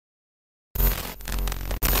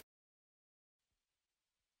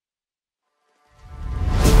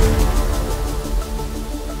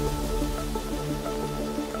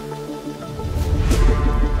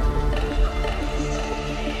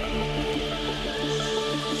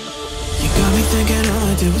thinking all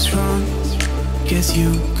I did was wrong. Guess you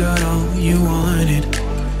got all you wanted.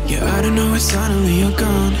 Yeah, I don't know why suddenly you're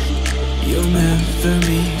gone. You'll never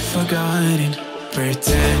be forgotten.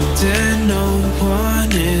 Pretending no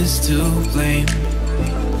one is to blame.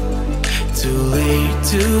 Too late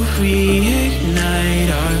to reignite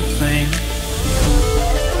our flame.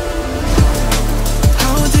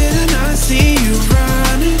 How did I not see you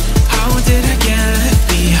running? How did I get left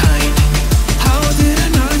behind? How did I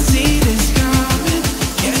not see this coming?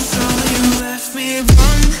 Guess all you left me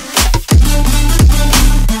wrong.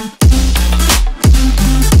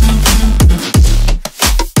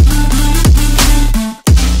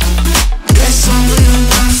 Guess all you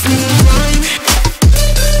left me wrong.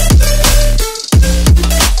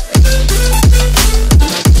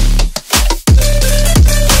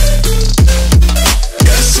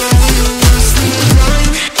 Guess all you left me wrong.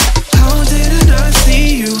 How did I not see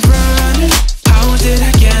you running? How did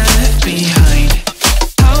I get left behind?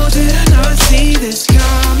 How did I not see this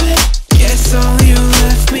coming? Guess all you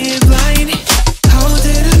left me blind. How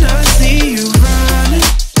did I not see you running?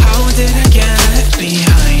 How did I get left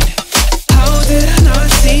behind? How did I not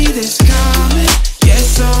see this coming?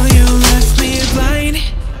 Guess all you left me blind.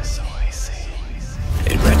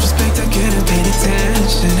 In retrospect, I could have paid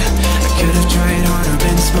attention. I could have tried harder,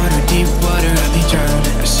 been smarter. Deep water, I'd be drowned.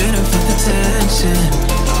 I should have felt the tension.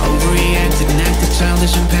 I overreacted and acted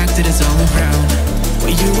childish, impacted it's all around.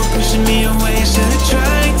 When you were pushing me away, I should have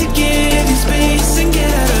tried to give you space and get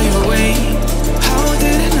out of your way. How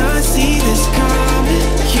did I not see this coming?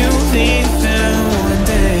 You leaving one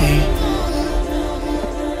day.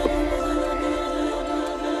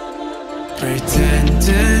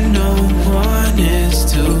 Pretending no one is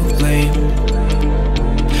to blame.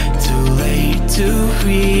 Too late to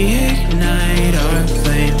reignite our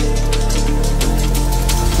flame.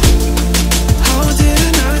 How did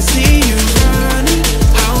I not see you running?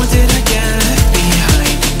 How did I get left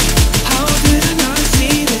behind? How did I not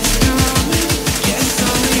see this coming? Guess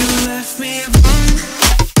all you left me wrong.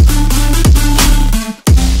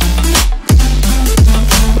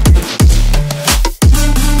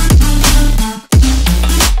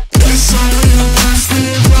 Guess all you left me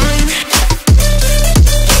wrong.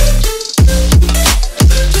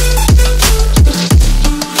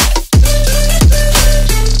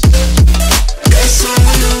 Guess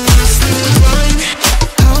all you left me wrong.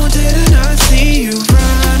 How did I not see you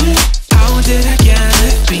running? How did I get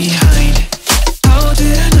left behind? How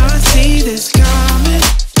did I not see this coming?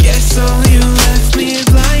 Guess all you left me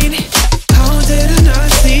blind. How did I not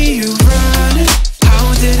see you running?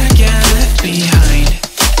 How did I get left behind?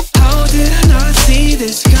 How did I not see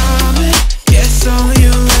this coming? Guess all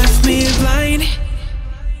you left me blind.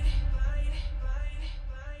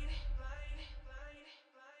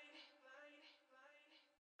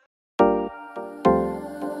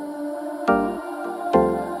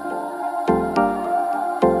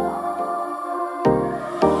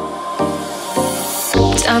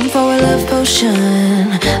 Time for a love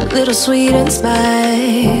potion, a little sweet and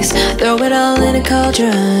spice. Throw it all in a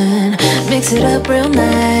cauldron, mix it up real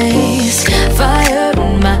nice. Fire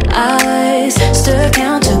in my eyes, stir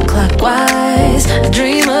counterclockwise. I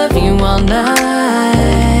dream of you all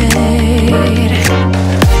night.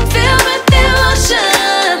 Feel with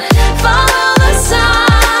emotion, follow the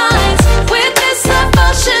signs. With this love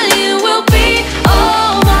potion, you will be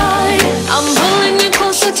all mine. I'm pulling you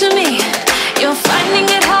closer to me. You're finding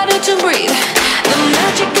it harder to breathe. The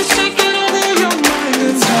magic is taking over your mind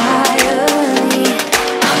entirely.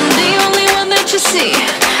 I'm the only one that you see.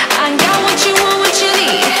 I got what you want, what you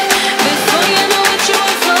need. Before you know it, you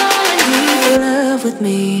are falling deep in love with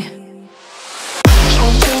me.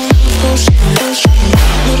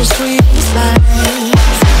 Little sweet spice.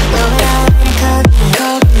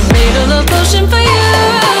 Made a love potion for you.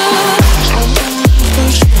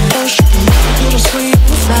 Little sweet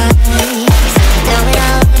spice.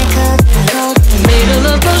 Made a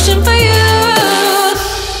love potion for you.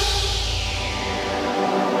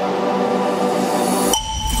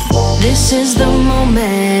 This is the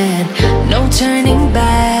moment, no turning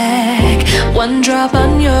back. One drop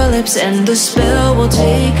on your lips and the spell will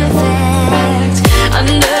take effect.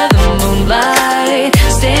 Under the moonlight,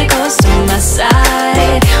 stay close to my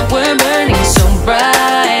side. We're burning so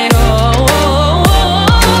bright. Oh, oh,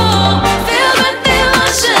 oh. Feel with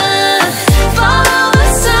emotion, follow the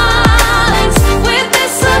signs. With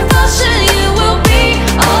this love potion, you will be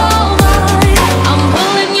all mine. I'm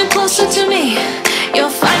pulling you closer to me. You're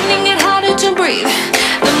finding it harder to breathe.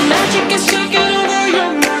 The magic is taking over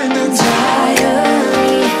your mind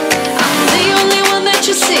entirely. I'm the only one that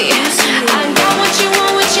you see. I got what you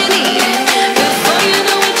want, what you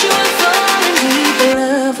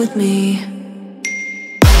with me.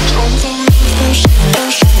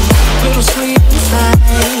 Little sweet inside.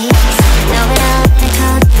 Now that I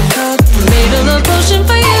Made a love potion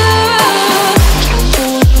for you.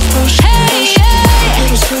 Hey, yeah.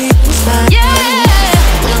 little sweet inside. Yeah.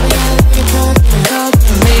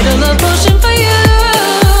 Made a love potion for you.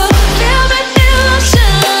 Feel the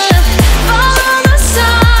emotion, follow the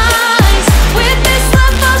signs. With this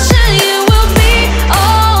love potion, you will be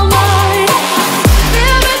all mine.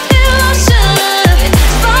 Feel the emotion,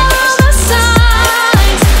 follow the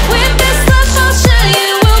signs. With this love potion, you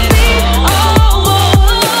will be all mine.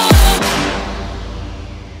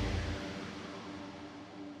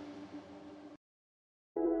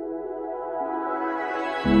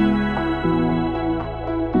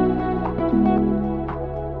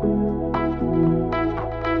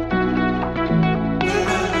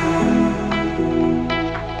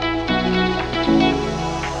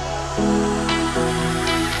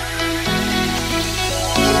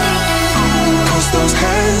 Cause those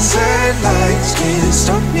hands and lights can't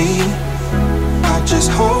stop me. I just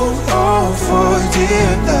hold on for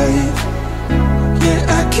dear life. Yeah,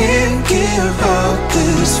 I can't give up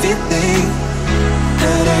this feeling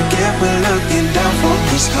that I get when looking down from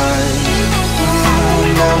this high.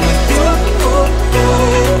 Now with you,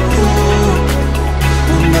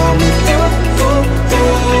 now with you, I'm with you.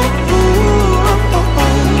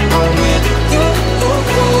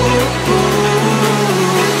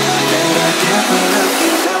 That I get when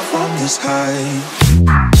looking down from this high.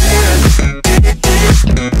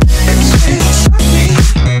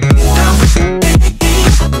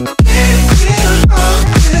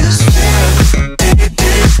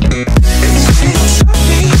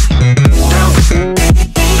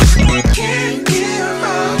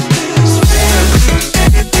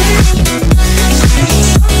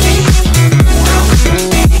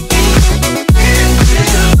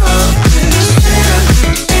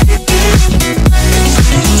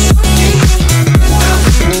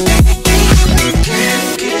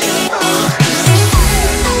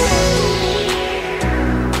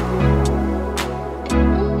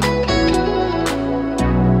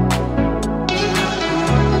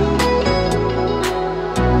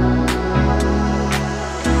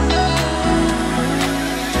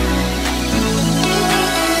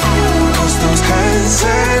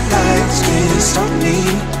 Stop me.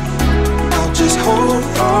 I'll just hold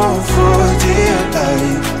on for dear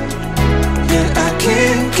life. Yeah, I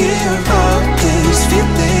can't give up this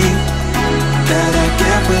feeling that I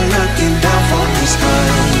get when looking down from the sky.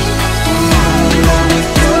 Now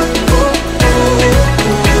with you, now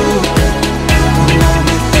with you,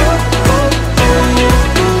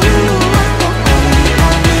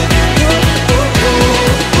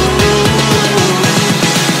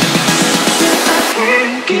 I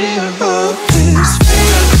can't give up this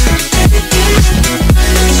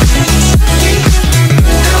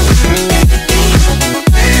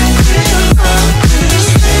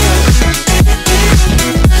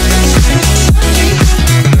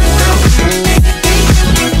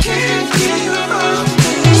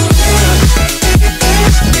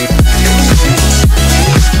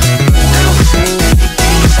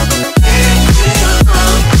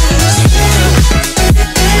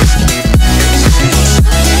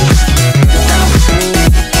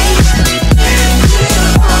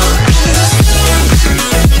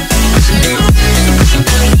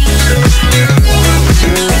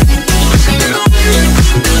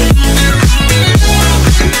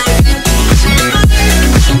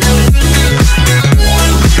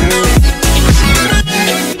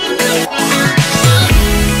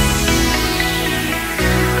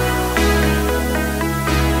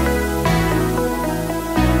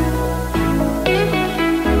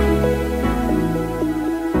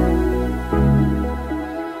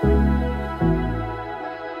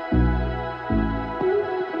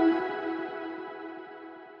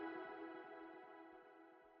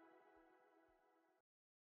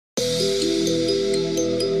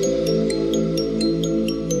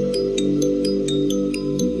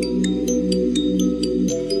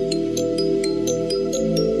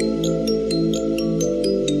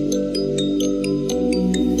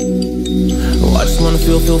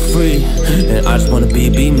feel free, and I just wanna be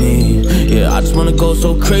me. Yeah, I just wanna go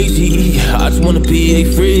so crazy. I just wanna be a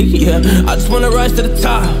freak. Yeah, I just wanna rise to the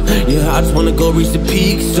top. Yeah, I just wanna go reach the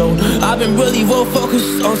peak. So I've been really well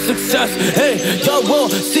focused on success. Hey, y'all will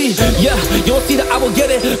see. Yeah, you won't see that I will get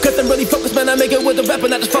it, cause I'm really focused, man. I make it with the rap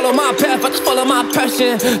and I just follow my path. I just follow my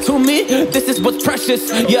passion. To me, this is what's precious.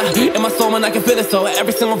 Yeah, in my soul, man, I can feel it. So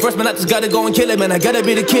every single verse, man, I just gotta go and kill it, man. I gotta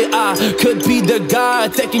be the kid. I could be the guy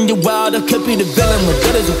taking you wild. I could be the villain. feeling as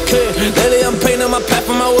good as a kid. Lately I'm painting my path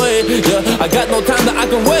on my way, yeah. I got no time that I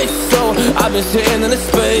can waste, so I've been sitting in the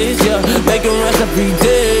space, yeah. Making rest every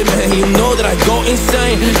day, man, you know that I go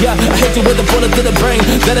insane. Yeah, I hit you with a bullet to the brain.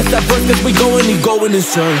 Let us stop first cause we going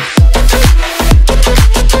insane.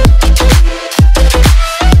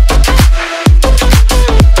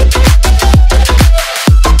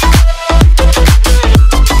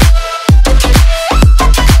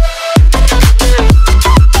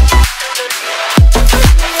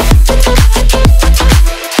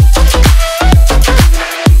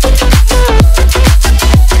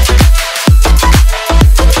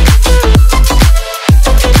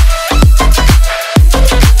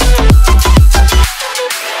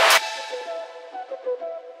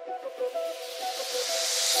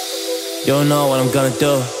 You don't know what I'm gonna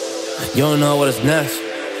do, you don't know what is next.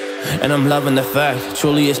 And I'm loving the fact,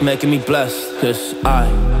 truly it's making me blessed. Cause I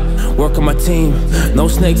work on my team, no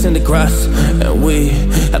snakes in the grass. And we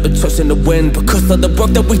have been trusting the wind because of the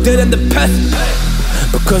work that we did in the past.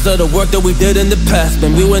 Because of the work that we did in the past.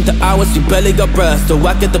 When we went to hours, we barely got rest. So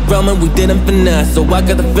I get the realm and we didn't finesse. So I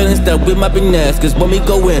got the feelings that we might be next. Cause when we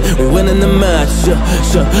go in, we win in the match,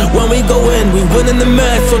 When we go in, we win in the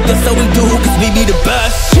match. So that's how we do, cause we be the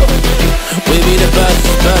best, We be the best,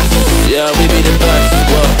 yeah, we be the best,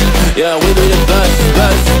 yeah, we be the best,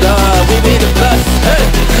 we be the best, hey,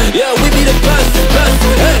 yeah, we be the best,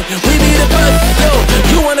 hey, we be the best, yo,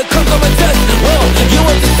 you wanna come and test, whoa, you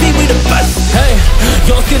want to see we the best, hey,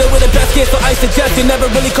 you don't see that we're the best kids, so I suggest you never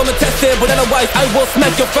really come and test it, but otherwise I will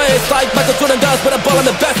smack your face like Michael Jordan does with a ball in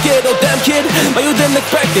the basket. Oh damn kid, but you didn't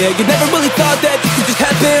expect it, you never really thought that this could just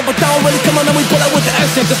happen, but now really come on and we pull out with the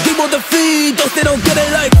action, cause people defeat those they don't get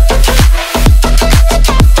it.